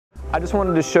I just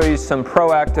wanted to show you some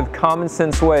proactive, common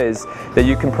sense ways that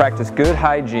you can practice good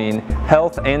hygiene,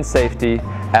 health, and safety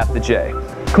at the J.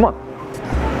 Come on.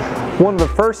 One of the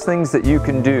first things that you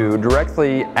can do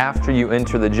directly after you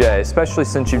enter the J, especially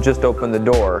since you've just opened the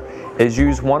door, is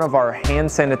use one of our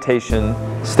hand sanitation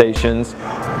stations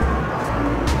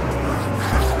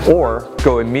or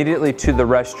go immediately to the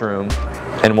restroom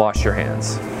and wash your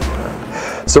hands.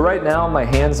 So right now my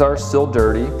hands are still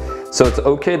dirty, so it's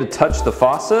okay to touch the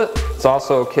faucet. It's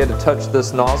also okay to touch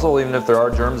this nozzle even if there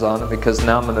are germs on it, because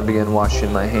now I'm going to begin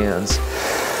washing my hands.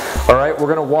 Alright,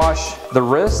 we're going to wash the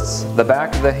wrists, the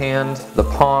back of the hand, the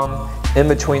palm, in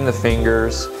between the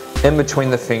fingers, in between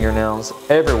the fingernails,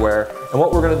 everywhere. And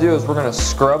what we're going to do is we're going to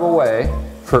scrub away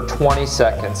for 20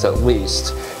 seconds at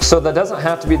least. So that doesn't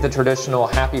have to be the traditional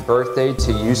happy birthday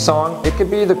to you song. It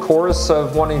could be the chorus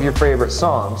of one of your favorite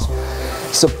songs.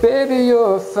 So baby,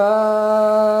 you're a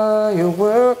firework.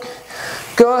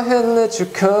 Go ahead and let your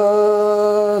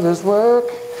colors work.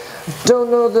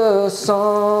 Don't know the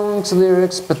song's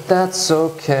lyrics, but that's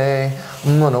okay.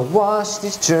 I'm gonna wash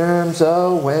these germs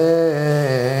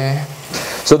away.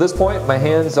 So at this point, my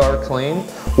hands are clean.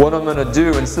 What I'm gonna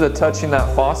do, instead of touching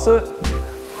that faucet,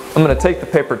 I'm gonna take the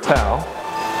paper towel.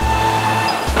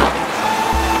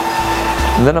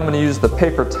 And then I'm gonna use the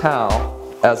paper towel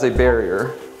as a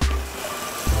barrier.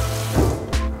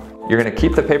 You're going to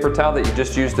keep the paper towel that you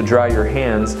just used to dry your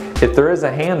hands. If there is a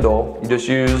handle, you just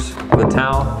use the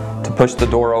towel to push the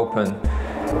door open.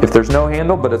 If there's no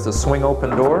handle but it's a swing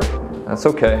open door, that's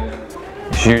okay.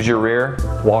 Just use your rear,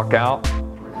 walk out,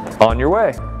 on your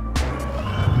way.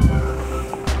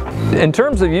 In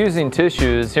terms of using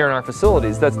tissues here in our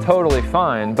facilities, that's totally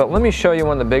fine, but let me show you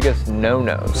one of the biggest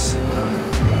no-nos.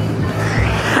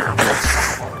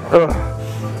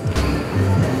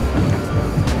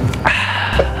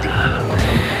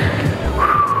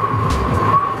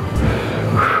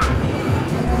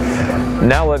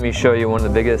 Now let me show you one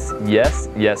of the biggest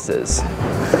yeses.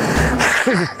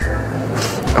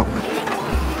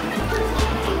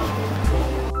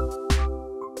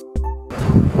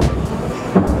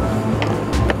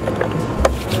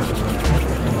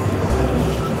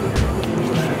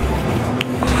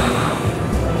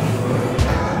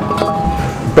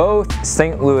 Both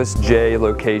St. Louis J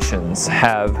locations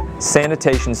have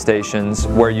sanitation stations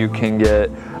where you can get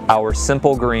our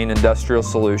Simple Green industrial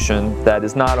solution that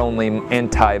is not only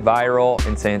antiviral,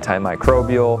 it's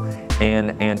antimicrobial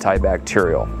and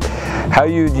antibacterial. How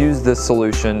you'd use this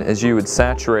solution is you would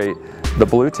saturate the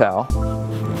blue towel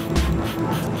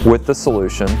with the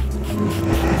solution,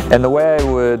 and the way I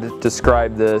would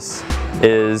describe this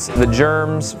is the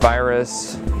germs,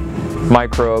 virus,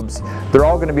 microbes, they're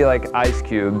all going to be like ice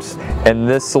cubes, and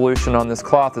this solution on this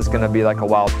cloth is going to be like a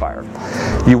wildfire.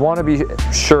 You want to be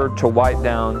sure to wipe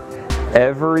down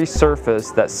every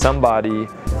surface that somebody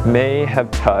may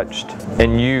have touched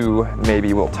and you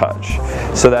maybe will touch.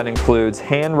 So that includes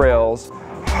handrails,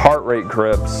 heart rate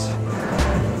grips,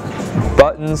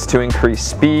 buttons to increase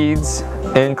speeds,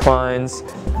 inclines,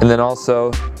 and then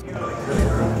also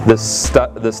this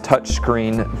touch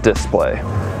screen display.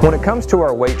 When it comes to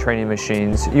our weight training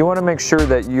machines, you want to make sure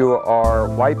that you are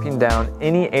wiping down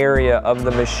any area of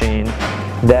the machine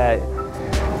that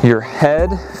your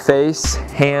head, face,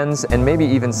 hands, and maybe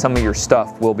even some of your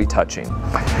stuff will be touching.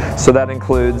 So that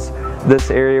includes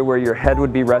this area where your head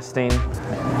would be resting,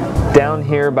 down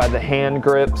here by the hand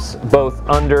grips, both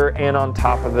under and on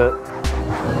top of it,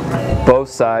 both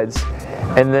sides.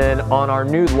 And then on our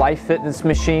new Life Fitness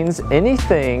machines,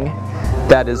 anything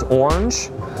that is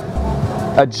orange,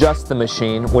 adjust the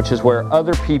machine, which is where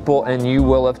other people and you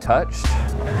will have touched.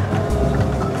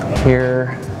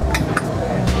 Here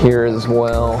as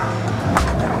well,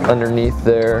 underneath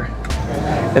there.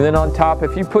 And then on top,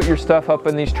 if you put your stuff up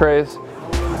in these trays,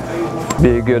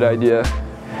 be a good idea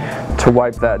to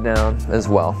wipe that down as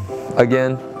well.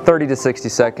 Again, 30 to 60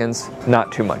 seconds,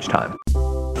 not too much time.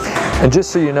 And just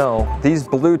so you know, these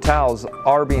blue towels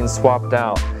are being swapped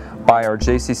out by our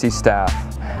JCC staff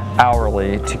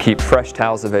hourly to keep fresh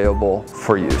towels available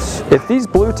for use. If these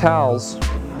blue towels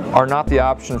are not the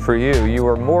option for you, you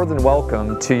are more than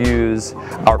welcome to use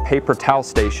our paper towel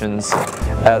stations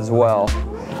as well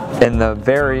in the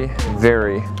very,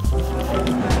 very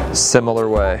similar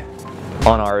way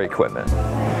on our equipment.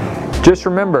 Just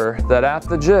remember that at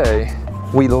the J,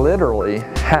 we literally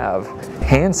have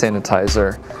hand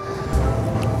sanitizer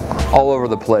all over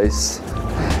the place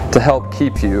to help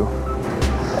keep you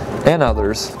and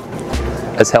others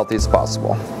as healthy as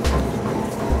possible.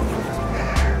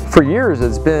 For years,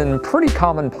 it's been pretty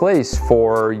commonplace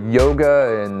for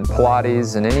yoga and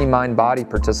Pilates and any mind-body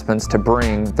participants to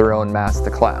bring their own mats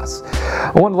to class.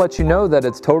 I want to let you know that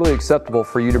it's totally acceptable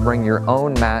for you to bring your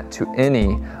own mat to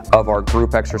any of our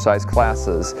group exercise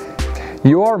classes.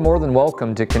 You are more than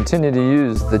welcome to continue to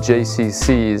use the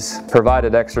JCC's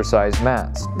provided exercise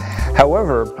mats.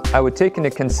 However, I would take into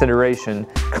consideration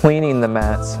cleaning the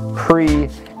mats pre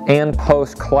and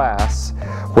post class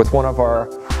with one of our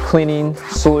cleaning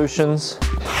solutions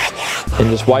and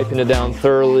just wiping it down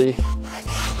thoroughly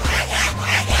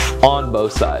on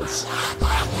both sides.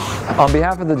 On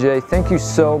behalf of the J, thank you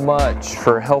so much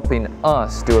for helping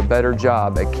us do a better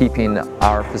job at keeping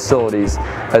our facilities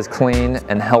as clean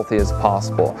and healthy as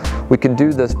possible. We can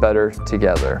do this better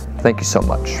together. Thank you so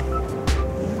much.